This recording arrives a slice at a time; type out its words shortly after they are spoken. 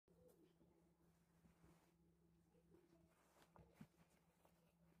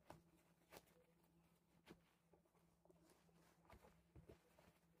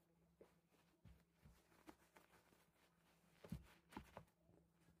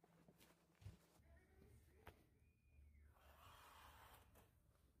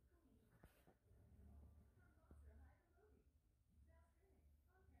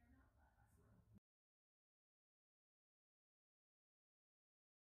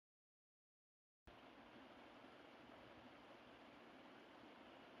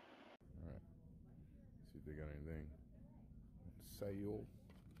got anything. Sale.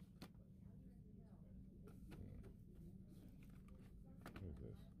 What is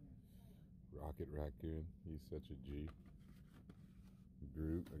this? Rocket Raccoon. He's such a G.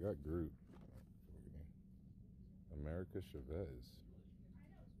 Groot. I got Groot. America Chavez.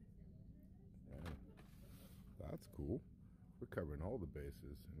 Yeah. That's cool. We're covering all the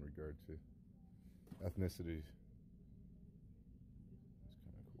bases in regard to ethnicities. It's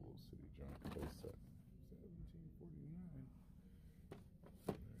kind of cool. City Junk play set. 1749.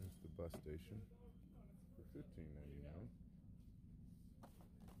 There's the bus station for $15.99.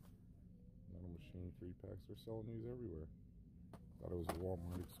 Metal Machine 3-packs. They're selling these everywhere. Thought it was a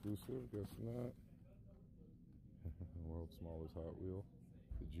Walmart exclusive. Guess not. World's smallest Hot Wheel.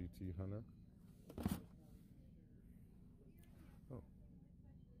 The GT Hunter. Oh.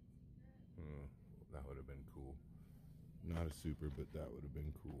 That would have been cool. Not a super, but that would have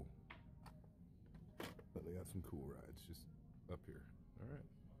been cool. But they got some cool rides just up here. Alright,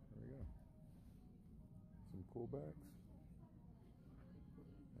 there we go. Some cool bags.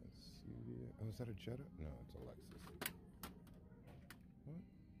 Let's see. Oh, is that a Jetta? No, it's a Lexus. What?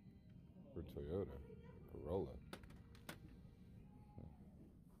 Or Toyota. Corolla. Huh.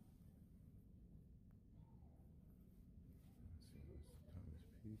 Let's see. Thomas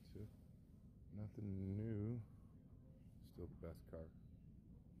Pizza. Nothing new. Still the best car.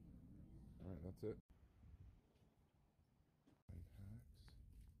 Alright, that's it.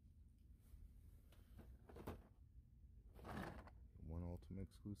 One Ultimate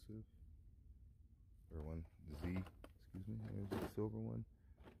exclusive. Or one Z, excuse me. There's the silver one.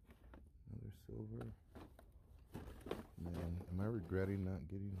 Another silver. Man, am I regretting not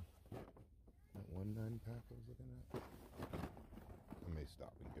getting that 1 9-pack I was looking at? I may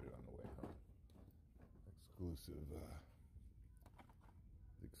stop and get it on the way home. Exclusive, the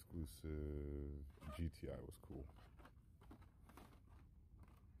exclusive GTI was cool.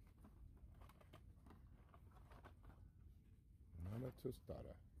 Not a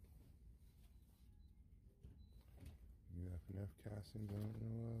tostada. UFNF castings, I don't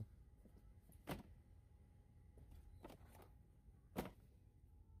know of.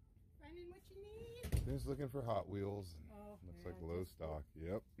 Finding what you need? Just looking for Hot Wheels. Oh, looks yeah, like low stock.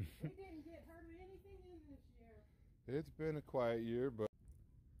 Yep. We didn't get hardly anything in this year. It's been a quiet year, but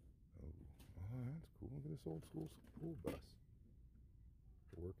oh, that's cool. Look at this old school bus.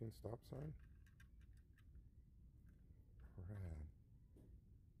 The working stop sign. Rad.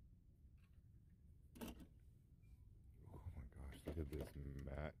 Oh my gosh, look at this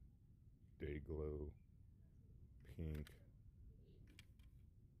matte day glow pink.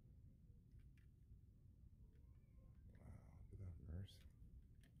 Wow, look at that Merce.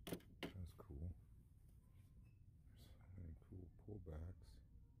 That's cool. There's so many cool pullbacks.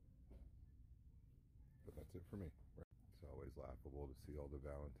 But that's it for me. It's always laughable to see all the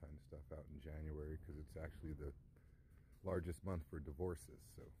Valentine stuff out in January because it's actually the largest month for divorces,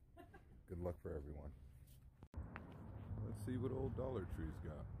 so good luck for everyone. Let's see what old Dollar Tree's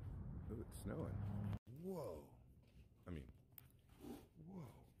got. Oh, it's snowing. Whoa. I mean,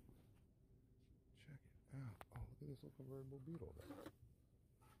 whoa. Check it out. Oh, look at this little convertible Beetle there.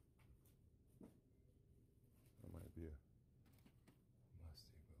 That might be a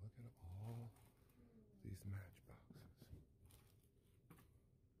Mustang, but look at all these matchboxes.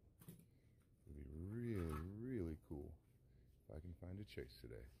 It'd be really, really cool if I can find a chase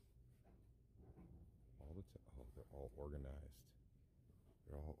today. All the time. Oh, they're all organized.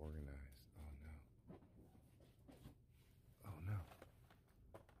 They're all organized. Oh no. Oh no.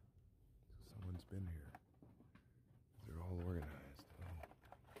 So someone's been here. They're all organized.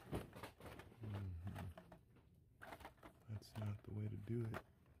 Oh. That's not the way to do it.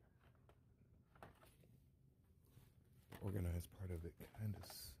 The organized part of it kind of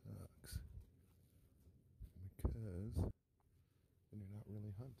sucks. Because then you're not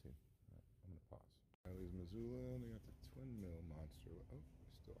really hunting. All right, I'm going to pause. Riley's Missoula, they got the twin mill monster. Oh,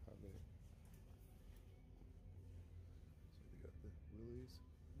 we still have it. So they got the Willys.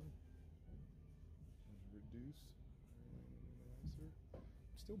 Reduce.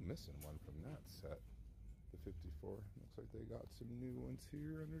 I'm still missing one from that set. The 54. Looks like they got some new ones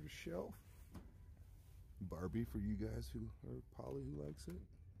here under the shelf. Barbie for you guys who are Polly who likes it.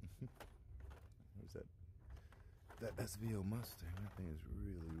 There's that SVO Mustang. That thing is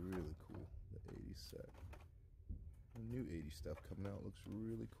really, really cool. The 80s set. The new 80s stuff coming out looks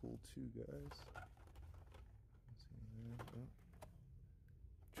really cool too, guys. Let's see there. Oh.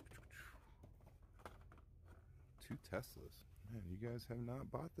 2 Teslas. Man, you guys have not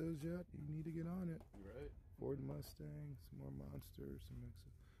bought those yet? You need to get on it. You're right. Ford Mustang, some more monsters, some mix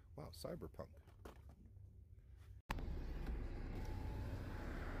of... Wow, Cyberpunk.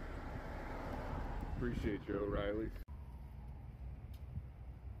 Appreciate you, O'Reilly.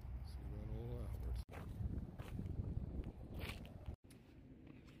 See that old Albert's.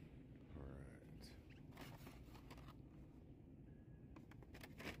 Alright.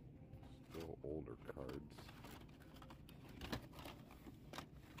 Still older cards.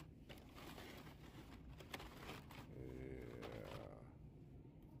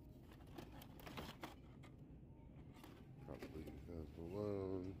 Probably those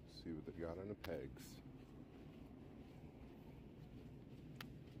alone. See what they got on the pegs.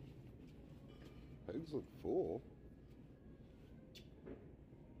 Pegs look full.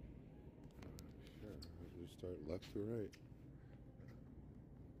 Sure, I'll just start left to right.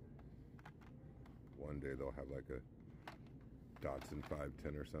 One day they'll have like a Datsun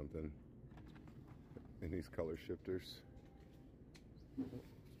 510 or something in these color shifters.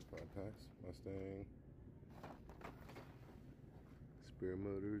 Quad packs, Mustang. Spear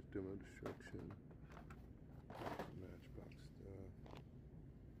motors, demo destruction, matchbox stuff.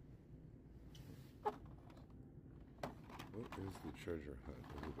 What is the treasure hunt?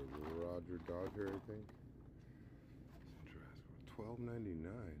 Is it a Roger Dodger, I think? $12.99.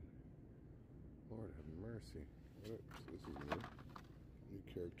 Lord have mercy. What is, this is new. New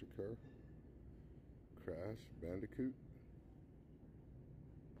character car. Crash Bandicoot.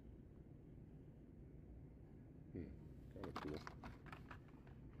 Kind of cool.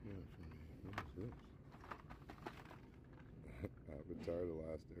 Yeah, for me. What is this? Avatar, The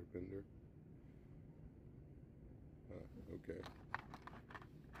Last Airbender. Okay.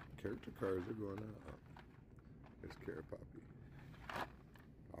 Character cars are going up. There's Carrot Poppy.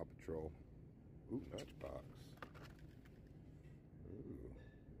 Paw Patrol. Ooh, matchbox. Ooh.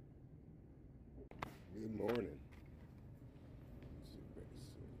 Good morning. Let's see,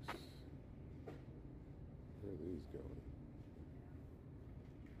 basics. Where are these going?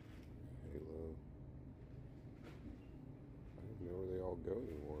 Halo. I don't know where they all go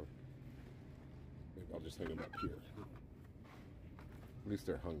anymore. Maybe I'll just hang them up here. At least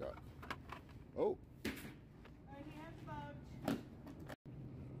they're hung up. Oh! Already has bugs.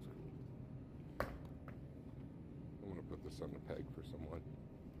 I'm gonna put this on the peg for someone.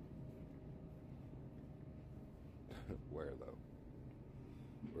 Where though?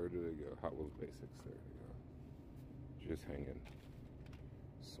 Where do they go? Hot Wheels Basics. There we go. Just hanging.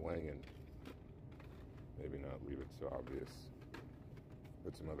 Swanging. Maybe not leave it so obvious.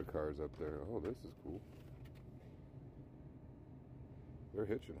 Put some other cars up there. Oh, this is cool. Their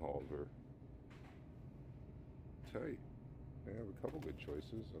hitching hauls are tight. They have a couple good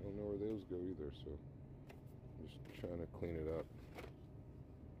choices. I don't know where those go either, so I'm just trying to clean it up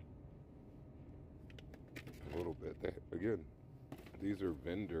a little bit. Again, these are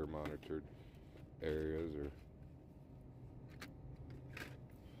vendor monitored areas or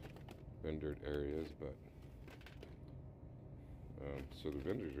vendored areas, but so the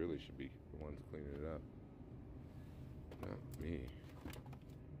vendors really should be the ones cleaning it up, not me.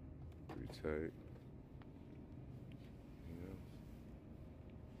 Pretty tight, you know.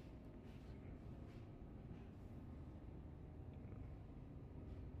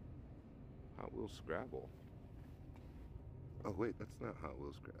 Hot Wheels Scrabble. Oh wait, that's not Hot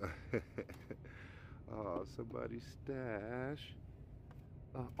Wheels Scrabble. Oh, somebody's stash.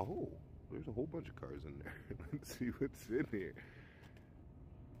 Oh, there's a whole bunch of cars in there. Let's see what's in here.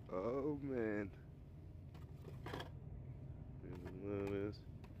 Oh man. There's a Lotus.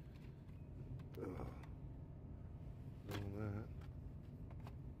 Oh. All that.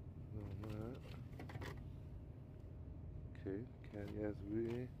 All that. Okay, Caddy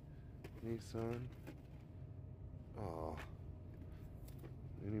SV. Nissan. Oh.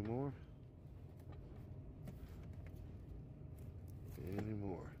 Any more? Any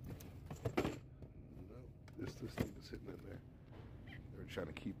more? Nope. This thing is sitting in there. They're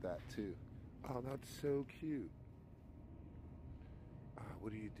trying to keep that too. Oh, that's so cute.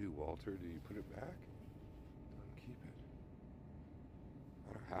 What do you do, Walter? Do you put it back? Don't keep it.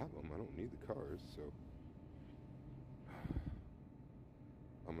 I don't have them. I don't need the cars, so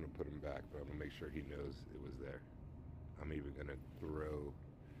I'm gonna put them back, but I'm gonna make sure he knows it was there. I'm even gonna throw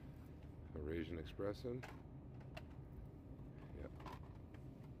Eurasian Express in. Yep.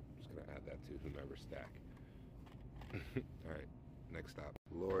 Just gonna add that to whomever stack. All right. Next stop.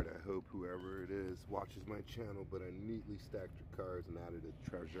 Lord, I hope whoever it is watches my channel, but I neatly stacked your cars and added a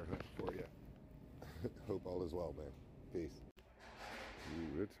treasure hunt for you. Hope all is well, man. Peace.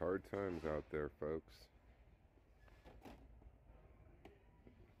 Ooh, it's hard times out there, folks.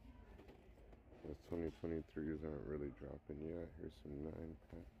 Those 2023s aren't really dropping yet. Here's some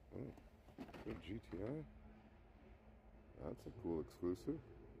 9-pack. Oh, good GTI. That's a cool exclusive.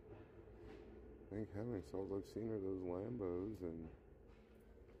 Thank heavens, all I've seen are those Lambos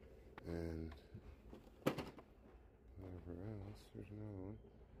and whatever else. There's another one.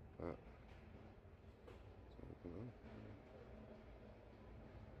 Let's open up.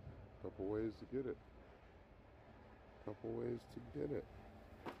 Couple ways to get it. Couple ways to get it.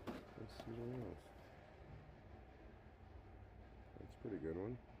 Let's see what else. That's a pretty good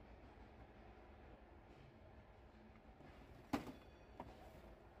one.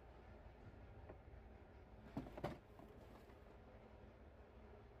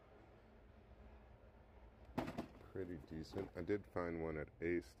 Pretty decent. I did find one at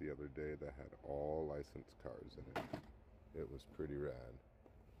Ace the other day that had all licensed cars in it. It was pretty rad.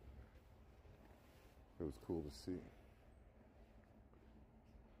 It was cool to see.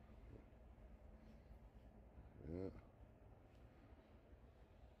 Yeah.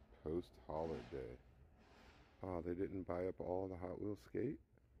 Post-holiday. Oh, they didn't buy up all the Hot Wheels skate?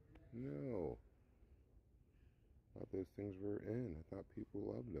 No. I thought those things were in. I thought people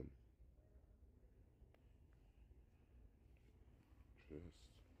loved them. Just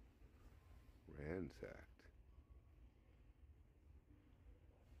ransacked.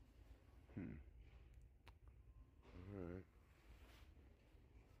 Alright.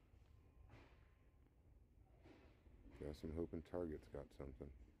 Got some hoping Target's got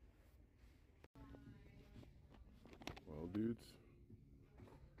something. Well, dudes,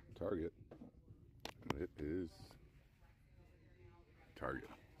 Target. It is Target.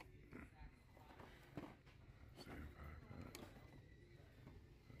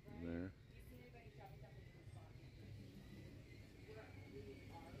 There.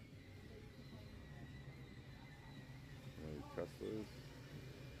 Teslas.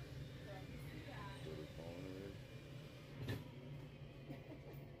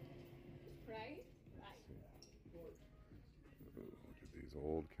 Right? Look at these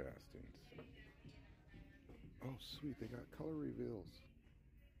old castings. Oh, sweet, they got color reveals.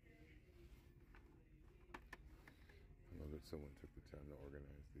 I love that someone took the time to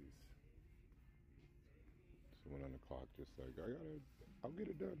organize these. Someone on the clock just like, I'll get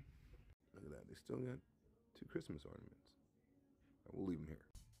it done. Look at that, they still got 2 Christmas ornaments. We'll leave them here.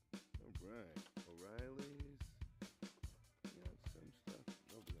 All right, O'Reilly's. Yeah, some stuff.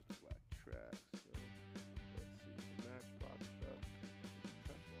 Nobody got black tracks. So let's see the matchbox stuff.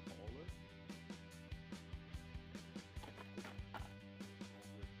 Tesla hauler.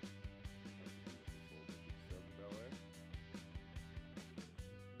 Bel Air.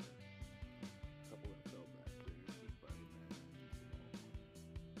 Couple that fell back there. Spider-Man.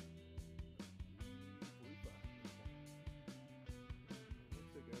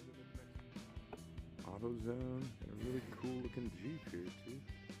 AutoZone and a really cool looking Jeep here too.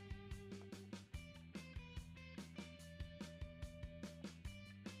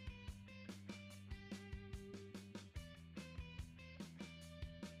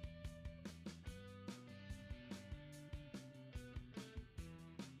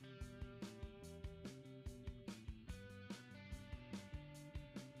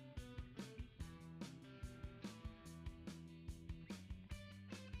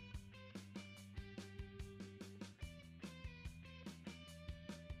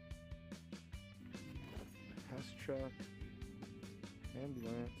 Test truck,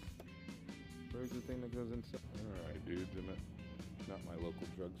 ambulance. Where's the thing that goes inside? Alright, dudes, I'm at not my local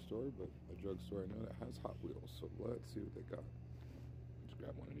drugstore, but a drugstore I know that has Hot Wheels. So let's see what they got. Let's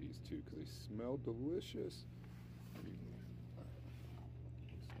grab one of these too, because they smell delicious.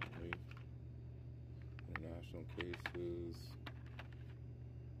 Right. International cases.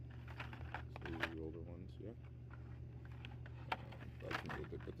 So these are the older ones, yeah. That's good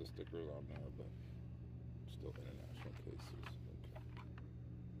they put the stickers on there, but still international cases.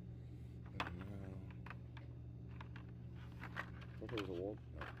 Okay. And now, I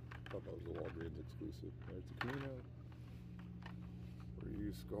thought that was a Walgreens exclusive. There's a Camino. For you,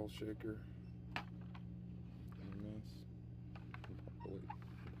 Skull Shaker. And this.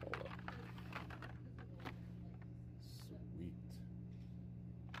 Impala. Sweet.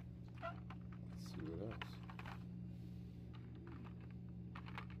 Let's see what else.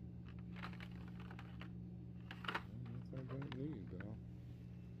 I don't need, but I'll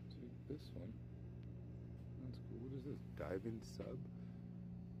take this one. That's cool. What is this? Dive-in sub?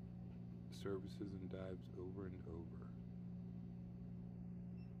 Services and dives over and over.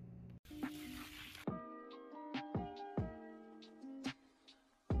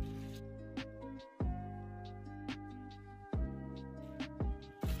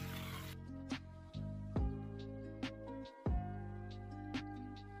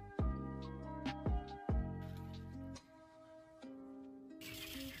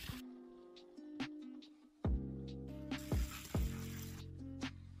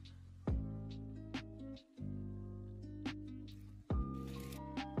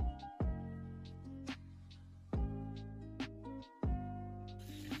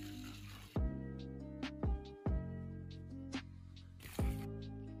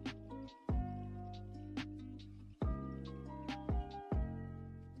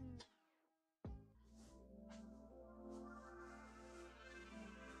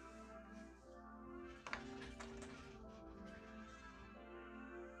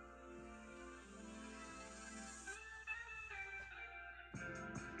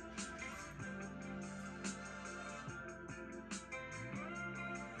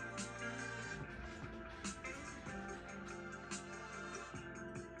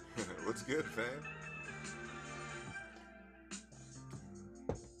 What's good, fam?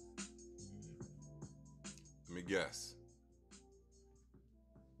 Let me guess.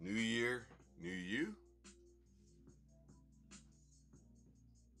 New year, new you?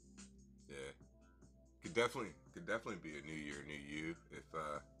 Yeah. Could definitely be a new year, new you. If you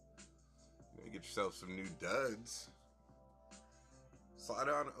get yourself some new duds. Slide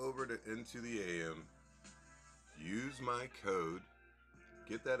on over to Into the AM. Use my code.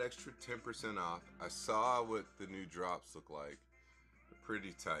 Get that extra 10% off. I saw what the new drops look like. They're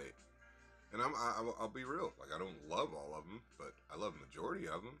pretty tight. And I'll be real. Like, I don't love all of them, but I love the majority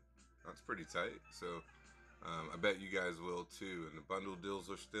of them. That's pretty tight. So I bet you guys will too. And the bundle deals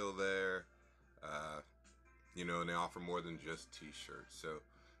are still there. And they offer more than just t-shirts. So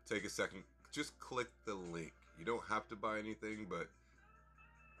take a second. Just click the link. You don't have to buy anything, but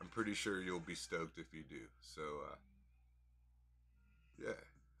I'm pretty sure you'll be stoked if you do. So, yeah,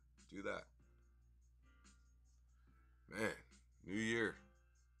 do that. Man, new year.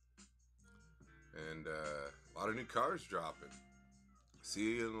 And a lot of new cars dropping.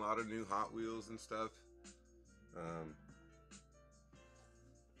 Seeing a lot of new Hot Wheels and stuff.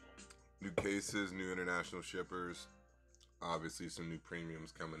 New cases, new international shippers. Obviously some new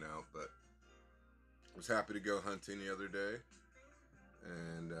premiums coming out, but I was happy to go hunting the other day.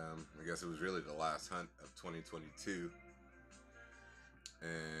 And I guess it was really the last hunt of 2022.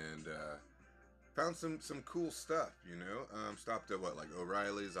 And found some cool stuff, stopped at like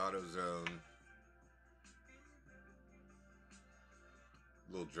O'Reilly's, AutoZone,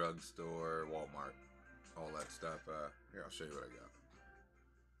 little drugstore, Walmart, all that stuff. Here, I'll show you what I got.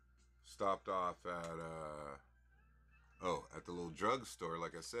 Stopped off at the little drugstore.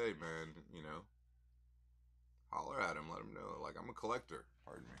 Like I say, man, holler at him, let him know. Like, I'm a collector.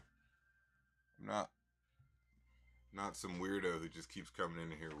 Pardon me. I'm not some weirdo who just keeps coming in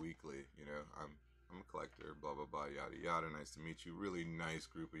here weekly. I'm a collector. Blah blah blah. Yada yada. Nice to meet you. Really nice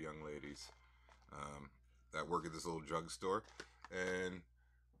group of young ladies that work at this little drugstore, and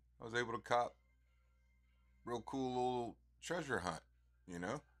I was able to cop real cool little treasure hunt. And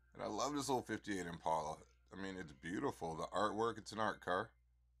I love this little 58 Impala. I mean, it's beautiful. The artwork, it's an art car.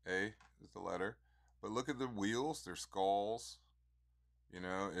 A is the letter. But look at the wheels. They're skulls.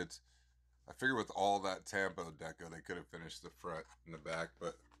 I figure with all that Tampo deco, they could have finished the front and the back,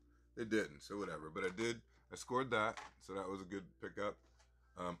 but they didn't. So whatever. But I scored that. So that was a good pickup.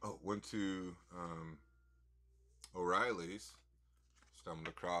 Went to O'Reilly's. Stumbled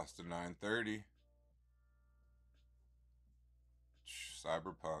across the 930.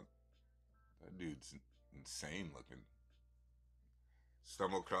 Cyberpunk. That dude's insane looking.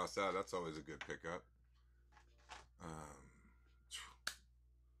 Stumbled across that. That's always a good pickup.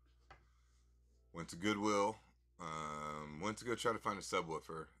 Went to Goodwill. Went to go try to find a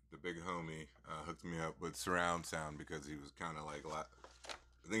subwoofer. The big homie hooked me up with surround sound because he was kind of like, I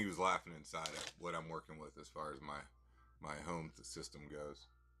think he was laughing inside at what I'm working with as far as my home system goes.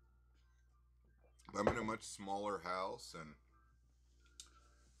 I'm in a much smaller house,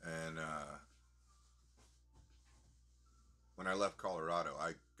 and when I left Colorado,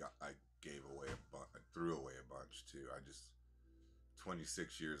 I gave away I threw away a bunch too.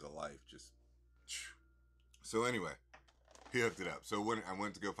 26 years of life just. So anyway, he hooked it up. So when I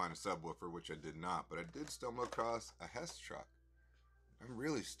went to go find a subwoofer, which I did not, but I did stumble across a Hess truck. I'm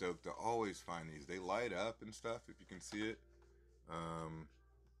really stoked to always find these. They light up and stuff, if you can see it.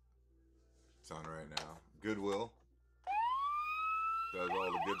 It's on right now. Goodwill does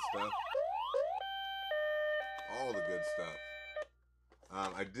all the good stuff. All the good stuff.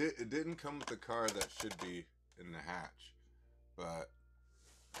 It didn't come with the car that should be in the hatch, but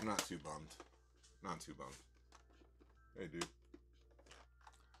I'm not too bummed. Not too bummed. Hey, dude.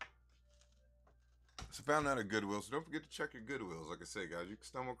 So found that at Goodwill. So don't forget to check your Goodwills. Like I say, guys, you can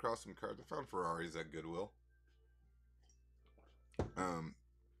stumble across some cars. I found Ferraris at Goodwill.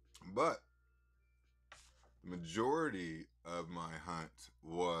 But the majority of my hunt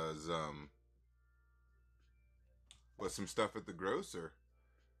was some stuff at the grocer.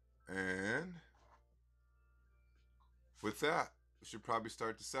 And with that, we should probably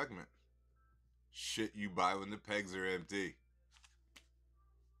start the segment. Shit you buy when the pegs are empty.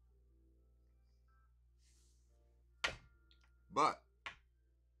 But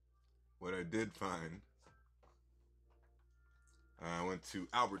what I did find, I went to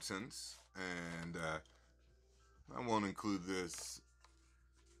Albertsons, and I won't include this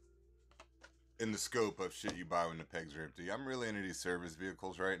in the scope of shit you buy when the pegs are empty. I'm really into these service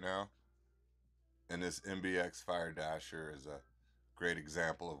vehicles right now, and this MBX Fire Dasher is a great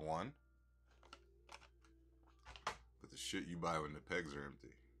example of one. But the shit you buy when the pegs are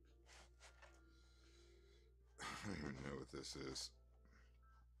empty. I don't even know what this is.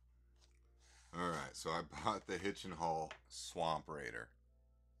 Alright, so I bought the Hitch and Haul Swamp Raider.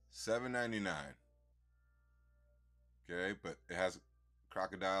 $7.99. Okay, but it has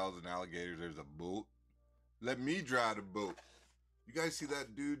crocodiles and alligators. There's a boat. Let me drive the boat. You guys see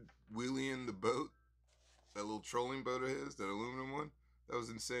that dude wheeling the boat? That little trolling boat of his, that aluminum one? That was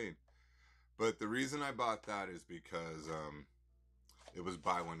insane. But the reason I bought that is because it was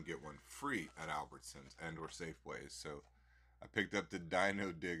buy one, get one free at Albertsons and or Safeways. So I picked up the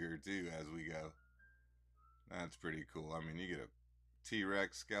Dino Digger too as we go. That's pretty cool. I mean, you get a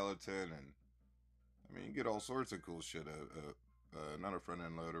T-Rex skeleton, and I mean, you get all sorts of cool shit. Not a front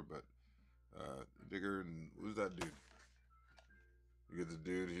end loader, but digger. And who's that dude? You get the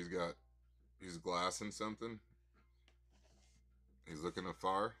dude. He's glassing something. He's looking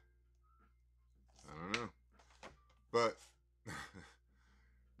afar. I don't know, but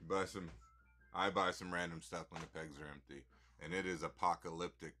I buy some random stuff when the pegs are empty, and it is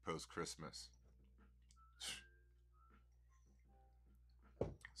apocalyptic post Christmas.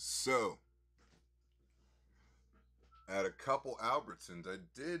 So, at a couple Albertsons, I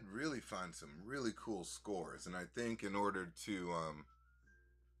did really find some really cool scores, and I think in order to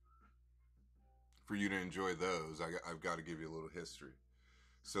for you to enjoy those, I've got to give you a little history.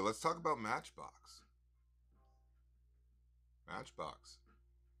 So let's talk about Matchbox. Matchbox,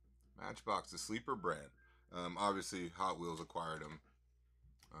 the sleeper brand. Obviously, Hot Wheels acquired them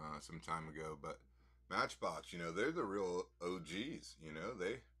some time ago, but Matchbox, you know, they're the real OGs. You know,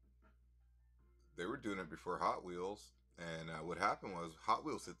 they were doing it before Hot Wheels, and what happened was Hot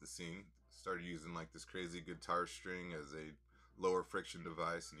Wheels hit the scene, started using like this crazy guitar string as a lower friction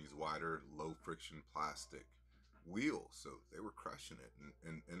device and these wider, low friction plastic wheels. So they were crushing it,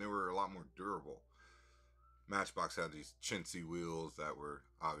 and they were a lot more durable. Matchbox had these chintzy wheels that were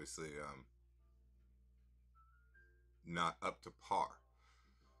obviously not up to par.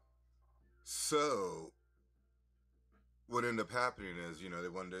 So what ended up happening is, you know, they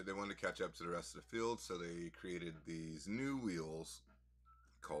wanted to catch up to the rest of the field, so they created these new wheels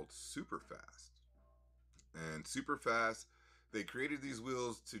called Superfast. And Superfast, they created these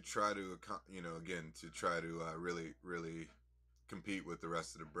wheels to try to, you know, again, to try to really compete with the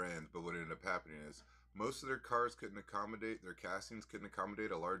rest of the brands. But what ended up happening is most of their cars couldn't accommodate, their castings couldn't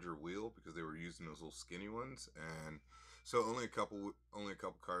accommodate a larger wheel because they were using those little skinny ones. And so only a couple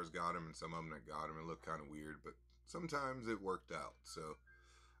cars got them, and some of them that got them, it looked kind of weird, but sometimes it worked out. So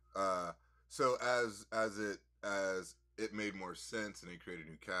as it made more sense and they created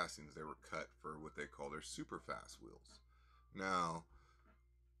new castings, they were cut for what they call their super fast wheels. Now,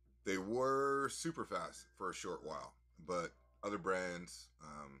 they were super fast for a short while, but other brands,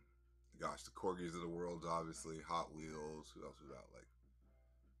 gosh, the Corgis of the world, obviously, Hot Wheels, who else was out? Like,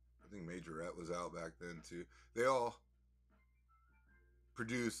 I think Majorette was out back then too. They all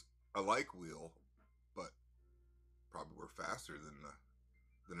produce a like wheel, but probably were faster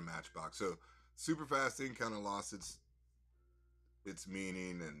than a Matchbox. So super fast thing kind of lost its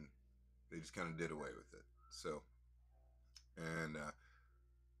meaning, and they just kind of did away with it. So, and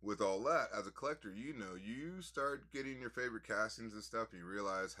with all that, as a collector, you know, you start getting your favorite castings and stuff, and you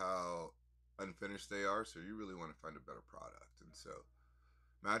realize how unfinished they are, so you really want to find a better product. And so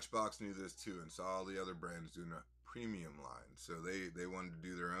Matchbox knew this too, and saw all the other brands doing a premium line, so they wanted to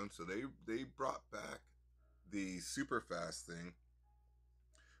do their own. So they brought back the super fast thing,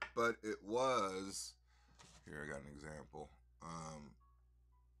 but it was, here I got an example.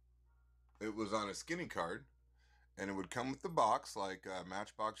 It was on a skinny card, and it would come with the box like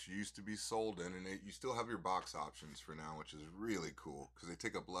Matchbox used to be sold in, and you still have your box options for now, which is really cool because they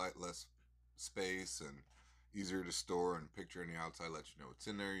take up less space and easier to store, and picture on the outside let you know what's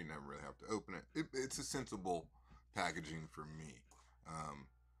in there. You never really have to open it. It's a sensible packaging for me.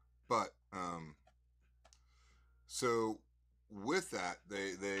 So with that,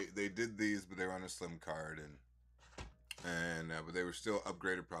 they did these, but they were on a slim card, and but they were still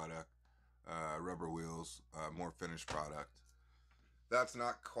upgraded product, rubber wheels, more finished product. That's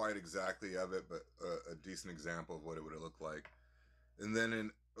not quite exactly of it, but a decent example of what it would have looked like. And then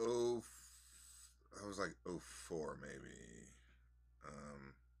in I was like 04 maybe,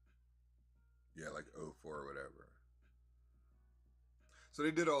 yeah, like 04 or whatever. So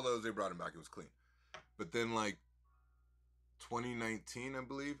they did all those, they brought them back, it was clean. But then like 2019, I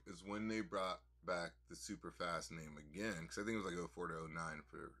believe, is when they brought back the super fast name again, because I think it was like 04 to 09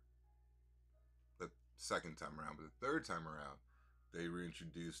 for the second time around. But the third time around, they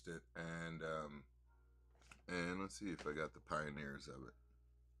reintroduced it, and let's see if I got the pioneers of it.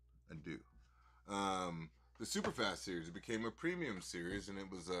 I do. The super fast series, it became a premium series, and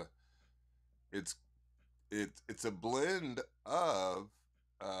it's it's a blend of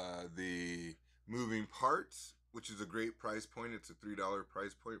the moving parts, which is a great price point. It's a $3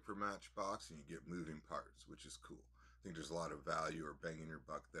 price point for Matchbox, and you get moving parts, which is cool. I think there's a lot of value or banging your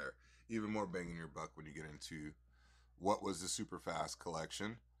buck there. Even more banging your buck when you get into what was the Super Fast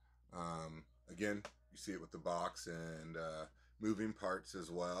collection. Again, you see it with the box and moving parts as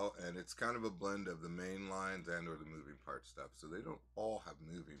well, and it's kind of a blend of the main lines and or the moving part stuff, so they don't all have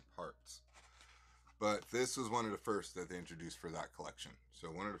moving parts. But this was one of the first that they introduced for that collection. So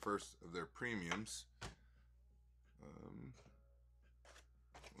one of the first of their premiums.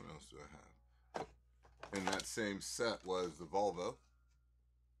 What else do I have? In that same set was the Volvo.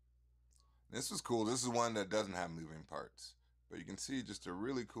 This was cool. This is one that doesn't have moving parts. But you can see just a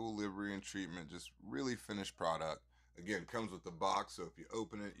really cool livery and treatment. Just really finished product. Again, comes with the box, so if you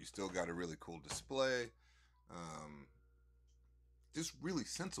open it, you still got a really cool display. Just really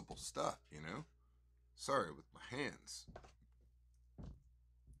sensible stuff, you know? Sorry, with my hands.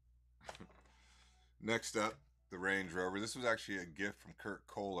 Next up, the Range Rover. This was actually a gift from Kurt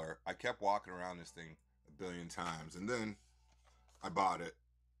Kohler. I kept walking around this thing a billion times, and then I bought it.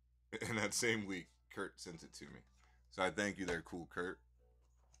 And that same week, Kurt sent it to me. So I thank you there, cool Kurt.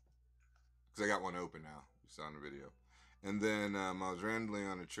 Because I got one open now. You saw in the video. And then I was randomly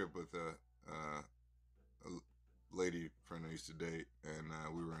on a trip with a lady friend I used to date, and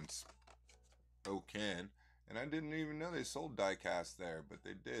we were in Spokane, and I didn't even know they sold die-cast there, but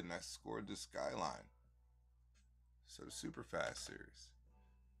they did, and I scored the Skyline. So the Super Fast series.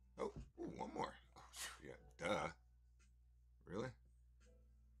 Oh, ooh, one more. Oh, yeah, duh. Really?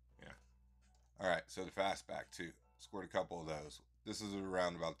 Yeah. All right, so the Fastback too. Scored a couple of those. This is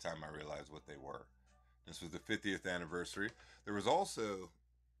around about the time I realized what they were. This was the 50th anniversary. There was also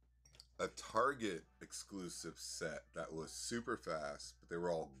a Target exclusive set that was super fast, but they were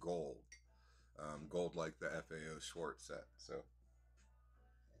all gold. Gold like the FAO Schwartz set. So,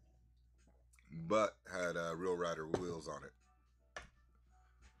 but had Real Rider wheels on it.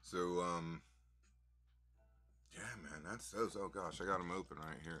 So, yeah, man, that's those. Oh gosh, I got them open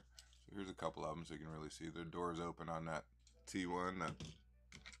right here. So here's a couple of them so you can really see. The doors open on that T1, that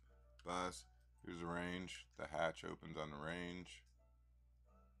bus. Here's the Range. The hatch opens on the Range.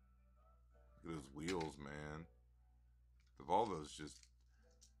 Look at those wheels, man. The Volvo's just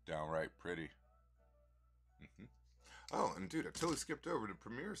downright pretty. Oh, and dude, I totally skipped over the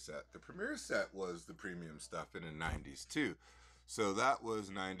Premier set. The Premier set was the premium stuff in the 90s too. So that was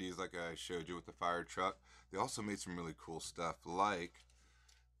 90s, like I showed you with the fire truck. They also made some really cool stuff like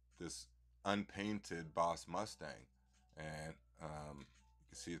this unpainted Boss Mustang. And you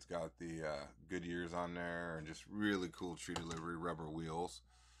can see it's got the Goodyears on there and just really cool tree delivery rubber wheels.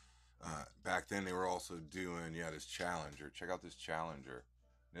 Back then they were also doing, this Challenger. Check out this Challenger.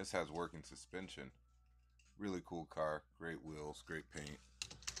 This has working suspension. Really cool car. Great wheels. Great paint.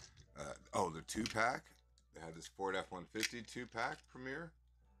 The 2-pack. They had this Ford F-150 2-pack Premier.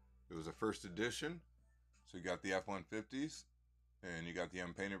 It was a first edition. So you got the F-150s. And you got the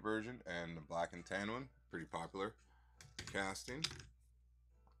unpainted version. And the black and tan one. Pretty popular. Casting.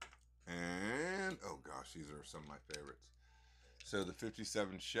 And, oh gosh, these are some of my favorites. So the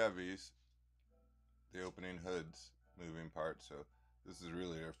 57 Chevys. The opening hoods. Moving parts. So this is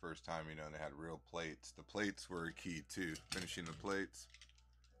really their first time, they had real plates. The plates were a key too. Finishing the plates.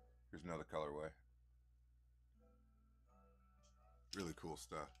 Here's another colorway. Really cool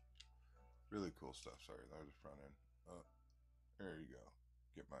stuff. Really cool stuff. Sorry, that was the front end. Oh, there you go.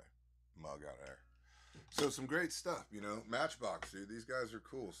 Get my mug out of there. So some great stuff, Matchbox, dude. These guys are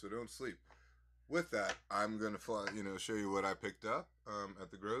cool, so don't sleep. With that, I'm going to, show you what I picked up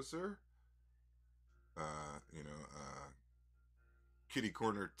at the grocer. Kitty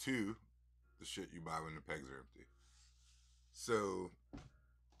Corner 2, the shit you buy when the pegs are empty. So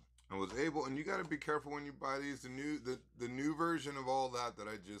I was able, and you got to be careful when you buy these. The new version of all that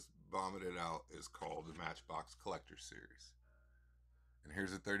I just vomited out is called the Matchbox Collector Series. And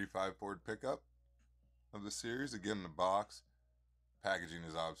here's a 35 Ford pickup of the series. Again, the box. Packaging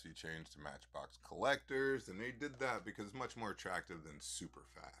is obviously changed to Matchbox Collectors, and they did that because it's much more attractive than Super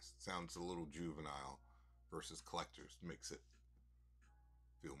Fast. It sounds a little juvenile versus Collectors. Makes it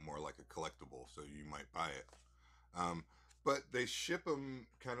feel more like a collectible, so you might buy it. But they ship them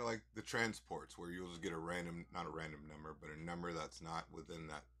kind of like the transports, where you'll just get not a random number, but a number that's not within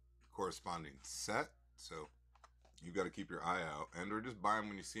that corresponding set. So you got to keep your eye out, or just buy them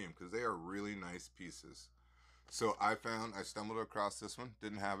when you see them, because they are really nice pieces. So I stumbled across this one,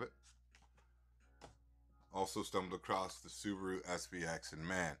 didn't have it. Also stumbled across the Subaru SVX, and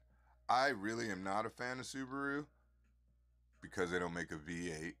man, I really am not a fan of Subaru because they don't make a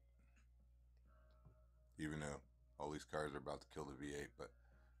V8. even though all these cars are about to kill the V8. But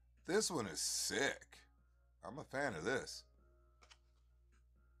this one is sick. I'm a fan of this.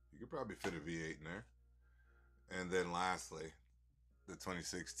 You could probably fit a V8 in there. And then lastly, the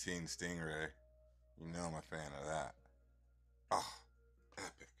 2016 Stingray. You know I'm a fan of that. Oh,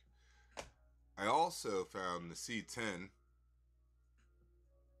 epic. I also found the C10.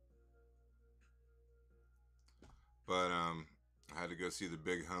 But I had to go see the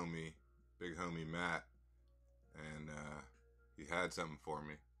big homie Matt, and he had something for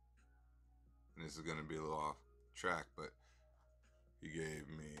me. And this is gonna be a little off track, but he gave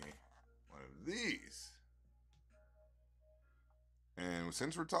me one of these. And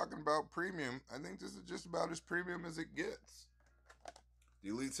since we're talking about premium, I think this is just about as premium as it gets. The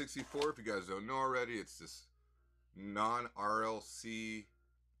Elite 64, if you guys don't know already, it's this non-RLC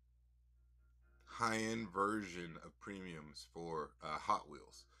high-end version of premiums for Hot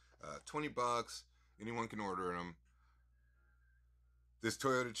Wheels. $20, anyone can order them. This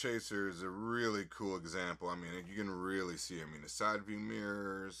Toyota Chaser is a really cool example. I mean, you can really see, I mean, the side view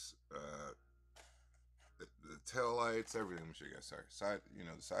mirrors, the tail lights, everything. Let me show you guys. Sorry,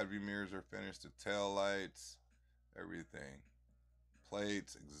 the side view mirrors are finished. The tail lights, everything,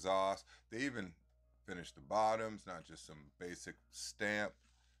 plates, exhaust. They even finished the bottoms, not just some basic stamp.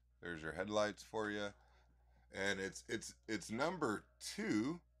 There's your headlights for you, and it's number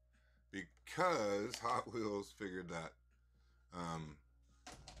 2 because Hot Wheels figured that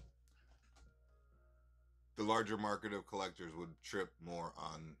the larger market of collectors would trip more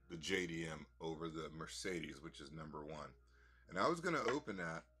on the JDM over the Mercedes, which is number 1. And I was going to open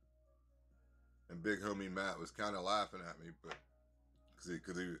that, and big homie Matt was kind of laughing at me, but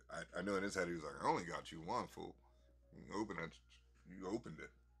because I know in his head he was like, I only got you one, fool. You open it. You opened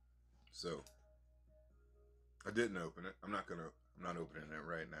it. So I didn't open it. I'm not opening it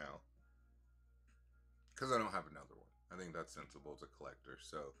right now because I don't have another one. I think that's sensible as a collector.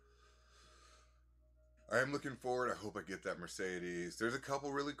 So I am looking forward. I hope I get that Mercedes. There's a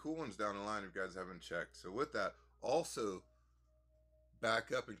couple really cool ones down the line if you guys haven't checked. So with that, also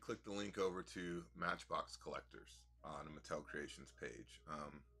back up and click the link over to Matchbox Collectors on the Mattel Creations page.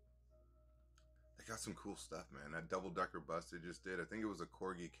 They got some cool stuff, man. That double-decker bus they just did, I think it was a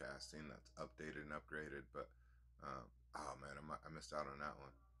Corgi casting that's updated and upgraded, but oh man, I missed out on that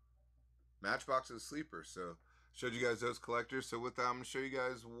one. Matchbox is a sleeper, so showed you guys those collectors. So with that, I'm gonna show you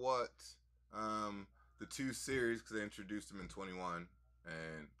guys what the 2 series, because they introduced them in 21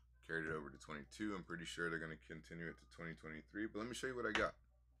 and carried it over to 22. I'm pretty sure they're gonna continue it to 2023, but let me show you what I got.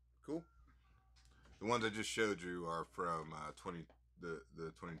 Cool. The ones I just showed you are from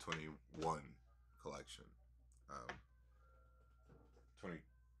the 2021 collection.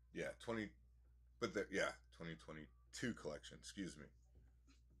 2022 collection, excuse me.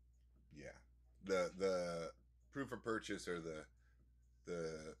 Yeah. The proof of purchase or the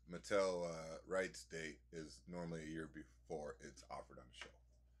Mattel rights date is normally a year before it's offered on the shelf.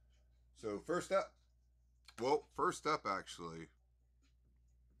 So first up actually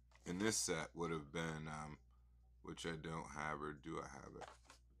in this set would have been which I don't have, or do I have it?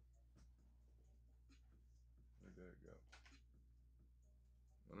 Where did it go?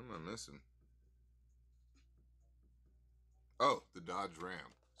 What am I missing? Oh, the Dodge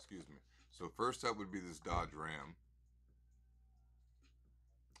Ram. Excuse me. So first up would be this Dodge Ram.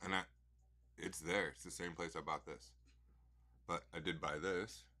 And it's there. It's the same place I bought this. But I did buy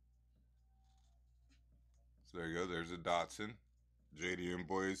this. So there you go. There's a Datsun. JDM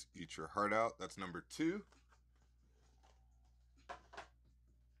boys, eat your heart out. That's number 2.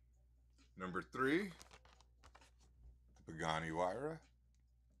 Number 3, the Pagani Huayra.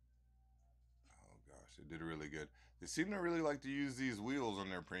 Oh gosh, they did really good. They seem to really like to use these wheels on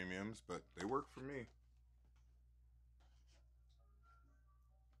their premiums, but they work for me.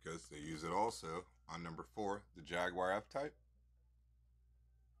 Because they use it also on number 4, the Jaguar F-Type.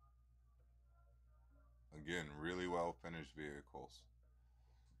 Again, really well finished vehicles.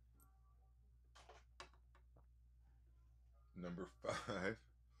 Number 5,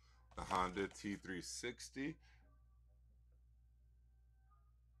 the Honda T360.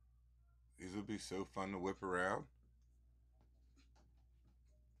 These would be so fun to whip around.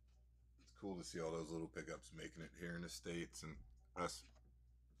 It's cool to see all those little pickups making it here in the States and us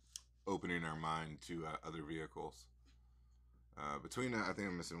opening our mind to other vehicles. Between that, I think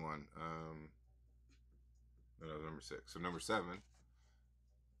I'm missing one. No, number 6. So number 7.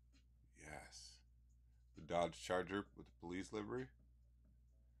 Yes. The Dodge Charger with the police livery.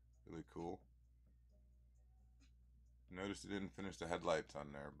 Really cool. Notice they didn't finish the headlights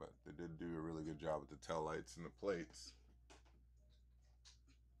on there, but they did do a really good job with the tail lights and the plates.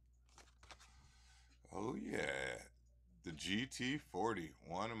 Oh Oh yeah, the GT40,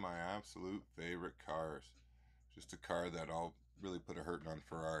 one of my absolute favorite cars. Just a car that I'll really put a hurting on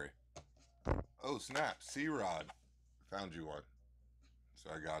Ferrari. Oh snap, C-Rod. Found you one. So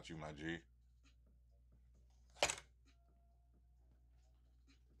I got you, my G.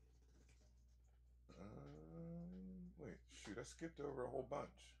 Wait, shoot, I skipped over a whole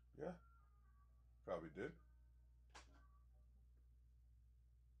bunch. Yeah, probably did.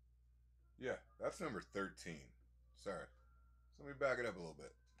 Yeah, that's number 13. Sorry. So let me back it up a little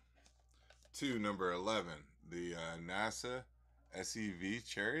bit. To number 11, the NASA SEV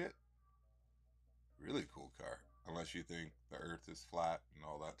Chariot. Really cool car. Unless you think the Earth is flat and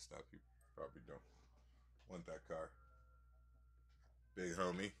all that stuff, you probably don't want that car. Big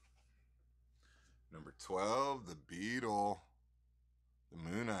homie. Number 12, the Beetle. The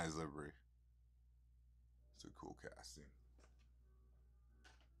Moon Eyes livery. It's a cool casting.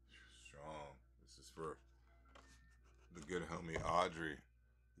 Strong. This is for the good homie Audrey.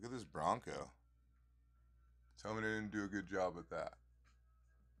 Look at this Bronco. Tell me they didn't do a good job with that.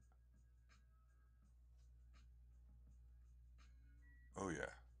 Oh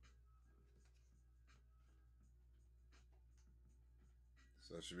yeah.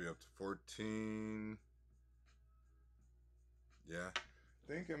 So that should be up to 14. Yeah.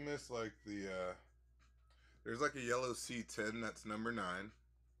 I think I missed like the there's like a yellow C10 that's number 9.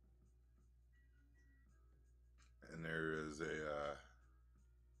 And there is a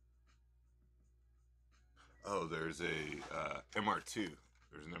there's a MR2.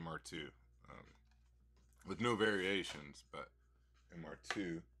 There's an MR2 with no variations, but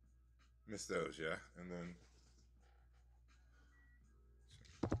MR2. Missed those, yeah. And then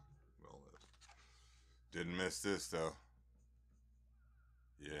well, didn't miss this though.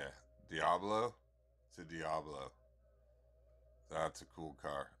 Yeah, Diablo. It's a Diablo. That's a cool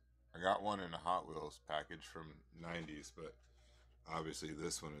car. I got one in a Hot Wheels package from 90s, but obviously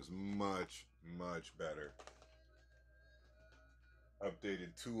this one is much, much better.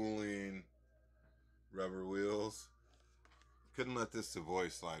 Updated tooling, rubber wheels. Couldn't let this Savoy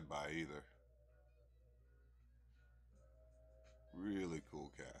slide by either. Really cool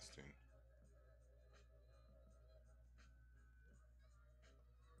casting.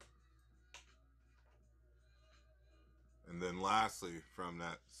 And then lastly, from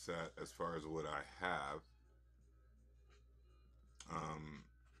that set, as far as what I have,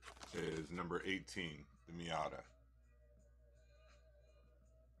 is number 18, the Miata.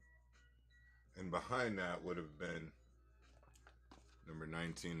 And behind that would have been number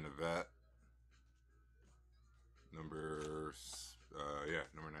 19, the Vet. Number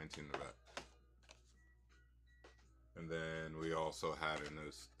 19, the Vet. And then we also had in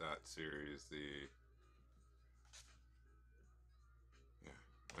that series the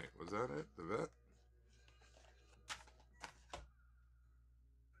wait, was that it? The Vet?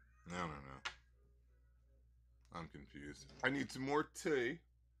 I don't know. I'm confused. I need some more tea.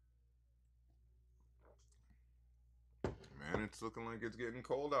 Man, it's looking like it's getting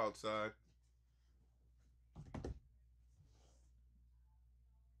cold outside.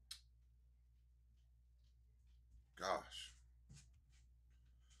 Gosh.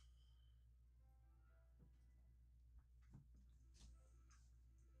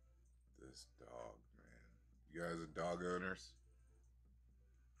 This dog, man. You guys are dog owners?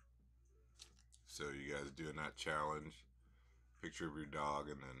 So you guys doing that challenge? Picture of your dog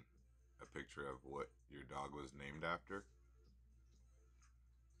and then a picture of what your dog was named after?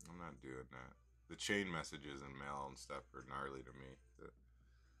 I'm not doing that. The chain messages and mail and stuff are gnarly to me.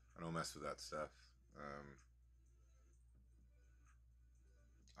 I don't mess with that stuff.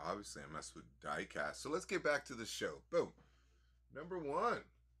 Obviously, I mess with diecast. So let's get back to the show. Boom. Number 1.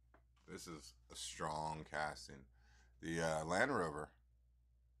 This is a strong casting. The Land Rover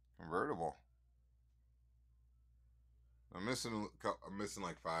convertible. I'm missing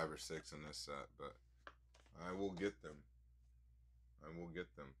like 5 or 6 in this set, but I will get them. I will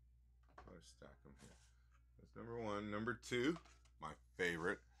get them. I'll stack them here. That's number 1. Number 2, my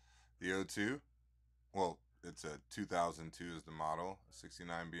favorite, the O2. Well, it's a 2002 is the model, a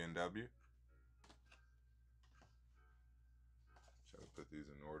 69 BMW. Try to put these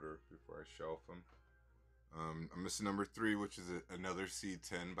in order before I shelf them. I'm missing number 3, which is another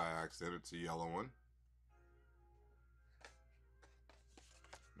C10 by accident. It's a yellow one.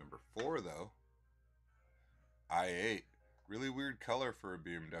 Number 4, though, i8. Really weird color for a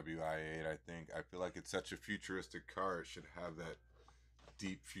BMW i8, I think. I feel like it's such a futuristic car. It should have that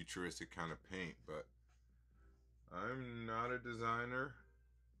deep futuristic kind of paint, but I'm not a designer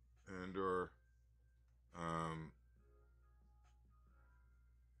and or I'm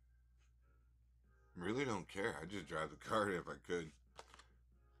really don't care. I just drive the car if I could.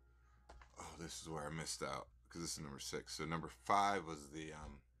 Oh, this is where I missed out because this is number 6. So number 5 was the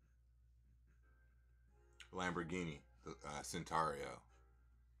Lamborghini, the Centauro.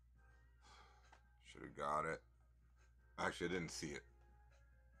 Should have got it. Actually, I didn't see it.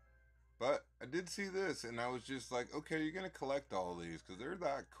 But I did see this, and I was just like, okay, you're going to collect all these because they're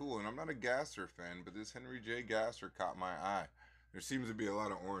that cool. And I'm not a Gasser fan, but this Henry J. Gasser caught my eye. There seems to be a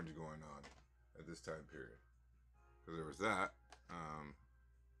lot of orange going on at this time period. Because there was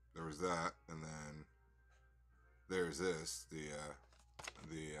that. And then there's this, the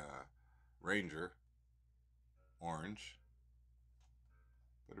Ranger, orange.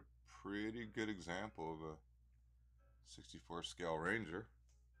 But a pretty good example of a 64 scale Ranger.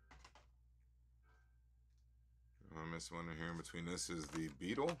 I missed one in here in between. This is the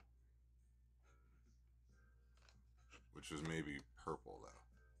Beetle, which was maybe purple though.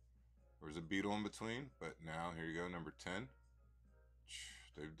 There was a Beetle in between, but now here you go, number 10.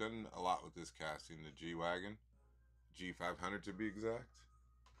 They've done a lot with this casting. The G-Wagon, G500 to be exact.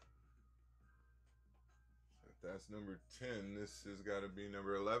 If that's number 10, this has got to be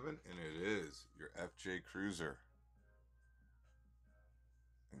number 11, and it is your FJ Cruiser.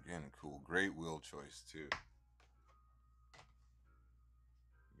 Again, cool, great wheel choice too.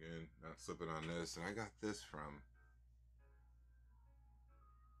 Again, not slipping on this, and I got this from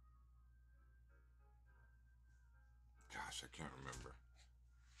gosh, I can't remember.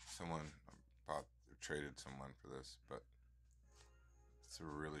 Someone bought or traded someone for this, but it's a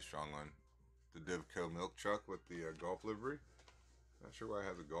really strong one. The Divco milk truck with the Golf livery. Not sure why I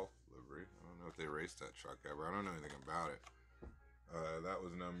have the Golf livery. I don't know if they raced that truck ever. I don't know anything about it. That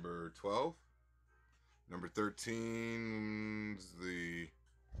was number 12. Number 13 is the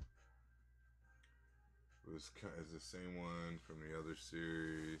same one from the other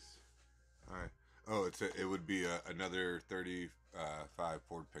series. Oh, it would be another 35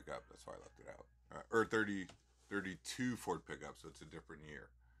 Ford pickup. That's why I left it out. Or 32 Ford pickup, so it's a different year.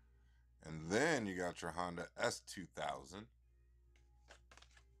 And then you got your Honda S2000.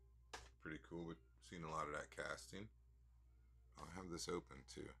 Pretty cool. We've seen a lot of that casting. Oh, I have this open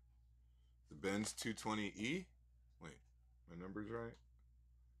too. The Benz 220E. Wait, my number's right.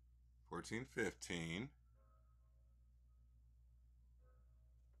 1415.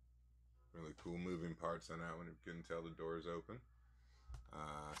 Really cool moving parts on that one. You couldn't tell the doors open.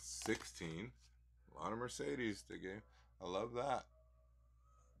 16. A lot of Mercedes they gave. I love that.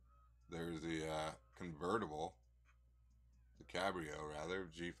 There's the convertible. The Cabrio, rather.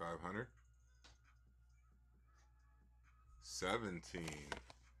 G500. 17.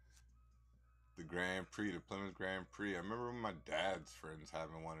 The Grand Prix. The Plymouth Grand Prix. I remember my dad's friends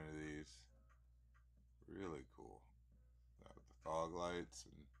having one of these. Really cool. With the fog lights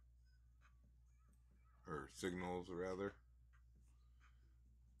and or signals rather.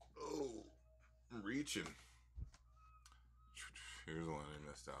 Oh, I'm reaching. Here's the one I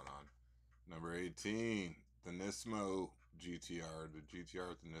missed out on. Number 18, the Nismo GTR. The GTR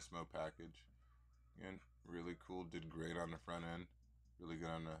with the Nismo package. Again, really cool. Did great on the front end. Really good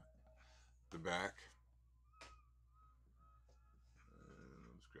on the back.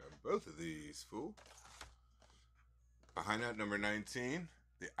 Let's grab both of these, fool. Behind that, number 19,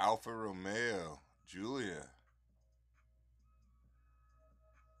 the Alfa Romeo Giulia.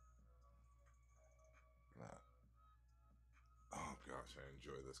 Oh gosh, I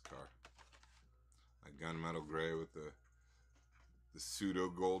enjoy this car. A gunmetal gray with the pseudo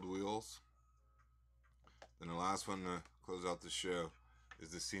gold wheels. Then the last one to close out the show is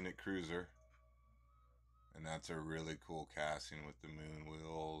the Scenic Cruiser. And that's a really cool casting with the moon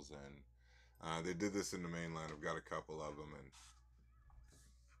wheels. And they did this in the main line. I've got a couple of them and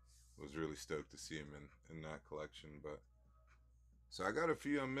was really stoked to see them in that collection. But so I got a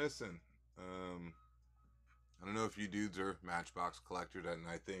few I'm missing. I don't know if you dudes are Matchbox collectors, and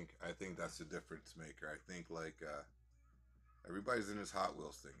I think that's the difference maker. I think like everybody's in this Hot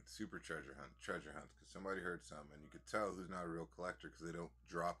Wheels thing, super treasure hunts, because somebody heard some, and you could tell who's not a real collector because they don't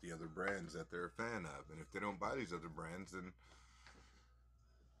drop the other brands that they're a fan of, and if they don't buy these other brands,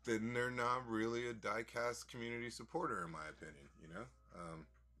 then they're not really a diecast community supporter, in my opinion, you know.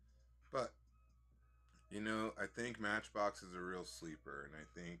 But you know, I think Matchbox is a real sleeper, and I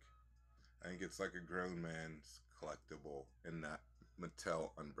think it's like a grown man's collectible in that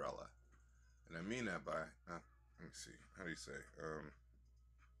Mattel umbrella. And I mean that by, let me see, how do you say?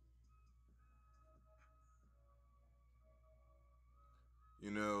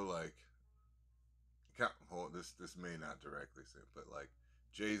 You know, like, this may not directly say it, but like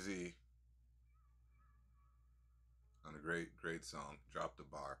Jay-Z on a great song, Drop the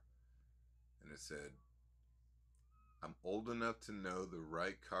Bar. and it said, "I'm old enough to know the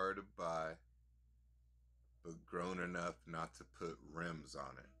right car to buy, but grown enough not to put rims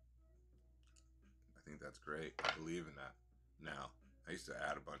on it." I think that's great. I believe in that. Now, I used to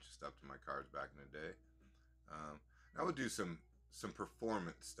add a bunch of stuff to my cars back in the day. I would do some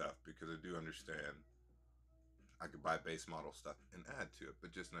performance stuff because I do understand I could buy base model stuff and add to it,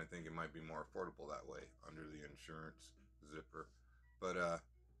 but I think it might be more affordable that way under the insurance zipper. But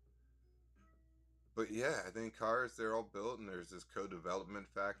yeah, I think cars, they're all built and there's this co-development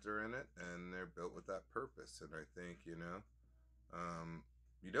factor in it, and they're built with that purpose. And I think, you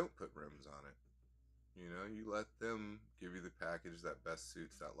don't put rims on it. You let them give you the package that best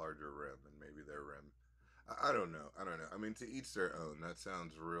suits that larger rim, and maybe their rim. I don't know. I mean, to each their own. That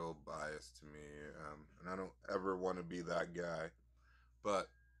sounds real biased to me, and I don't ever want to be that guy. But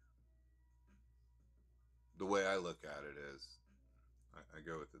the way I look at it is, I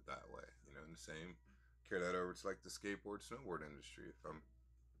go with it that way. And the same, carry that over to like the skateboard, snowboard industry. If I'm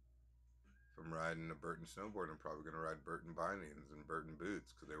riding a Burton snowboard, I'm probably going to ride Burton bindings and Burton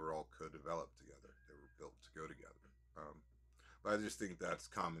boots because they were all co-developed together. They were built to go together. But I just think that's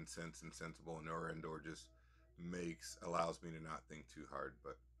common sense and sensible, and indoor just allows me to not think too hard.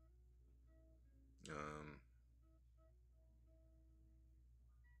 But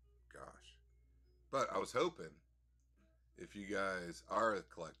gosh, but I was hoping, if you guys are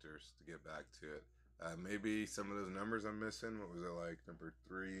collectors, to get back to it, maybe some of those numbers I'm missing. What was it, like number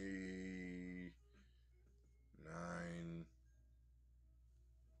 3, 9?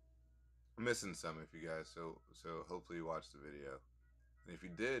 I'm missing some. If you guys, so hopefully you watched the video, and if you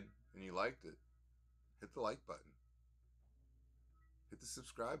did and you liked it, hit the like button. Hit the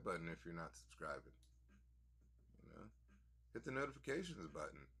subscribe button if you're not subscribing. Hit the notifications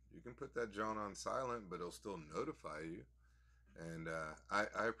button. You can put that John on silent, but it'll still notify you. And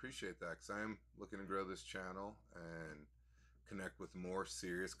I appreciate that, because I am looking to grow this channel and connect with more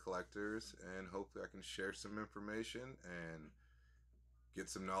serious collectors, and hopefully I can share some information and get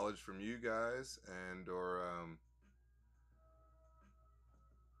some knowledge from you guys, or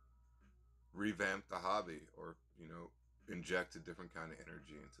revamp the hobby, or inject a different kind of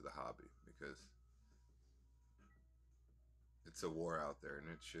energy into the hobby, because it's a war out there, and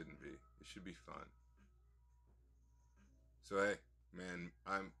it shouldn't be. It should be fun. So hey, man,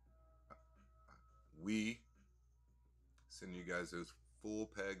 we send you guys those full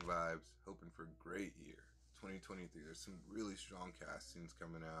peg vibes, hoping for a great year 2023. There's some really strong castings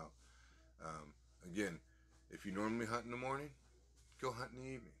coming out. Again, if you normally hunt in the morning, go hunt in the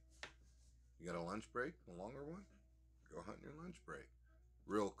evening. You got a lunch break, a longer one, go hunt in your lunch break.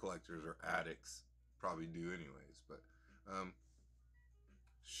 Real collectors or addicts probably do anyways, but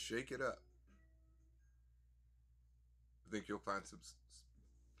shake it up. I think you'll find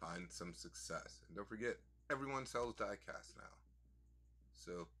some success. And don't forget, everyone sells die-cast now.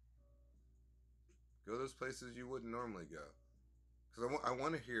 So go those places you wouldn't normally go, because I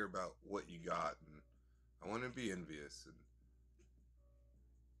want to hear about what you got, and I want to be envious and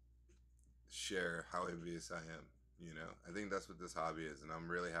share how envious I am. I think that's what this hobby is, and I'm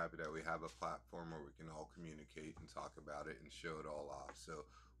really happy that we have a platform where we can all communicate and talk about it and show it all off. So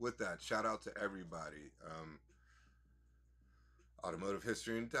with that, shout out to everybody. Automotive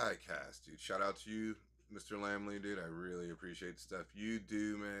History and Diecast, dude. Shout out to you, Mr. Lamley, dude. I really appreciate the stuff you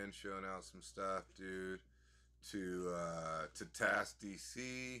do, man. Showing out some stuff, dude. To Task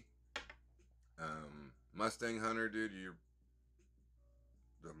DC, Mustang Hunter, dude. You're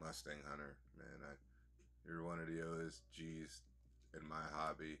the Mustang Hunter, man. You're one of the OSGs in my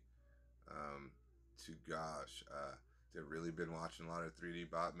hobby. They've really been watching a lot of 3D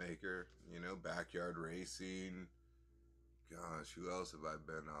Bot Maker, Backyard Racing. Gosh, who else have I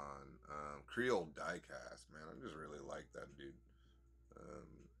been on? Creole Diecast, man. I just really like that dude.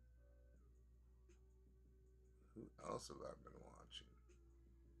 Who else have I been watching?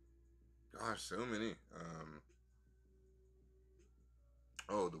 Gosh, so many.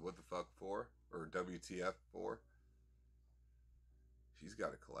 The What the Fuck 4, or WTF 4. He's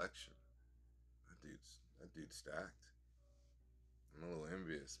got a collection. That dude's stacked. I'm a little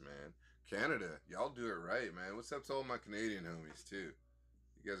envious, man. Canada, y'all do it right, man. What's up to all my Canadian homies too?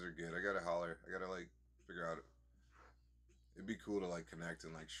 You guys are good. I gotta holler. I gotta figure out. It'd be cool to connect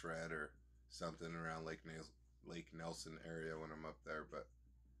and shred or something around Lake Nelson area when I'm up there. But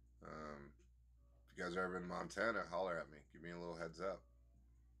if you guys are ever in Montana, holler at me. Give me a little heads up.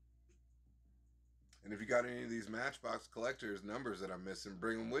 And if you got any of these Matchbox collectors numbers that I'm missing,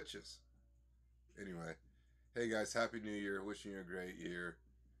 bring them with you. Anyway, hey guys, Happy New Year. Wishing you a great year.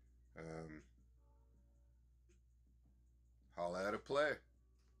 Holla at a play.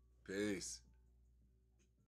 Peace.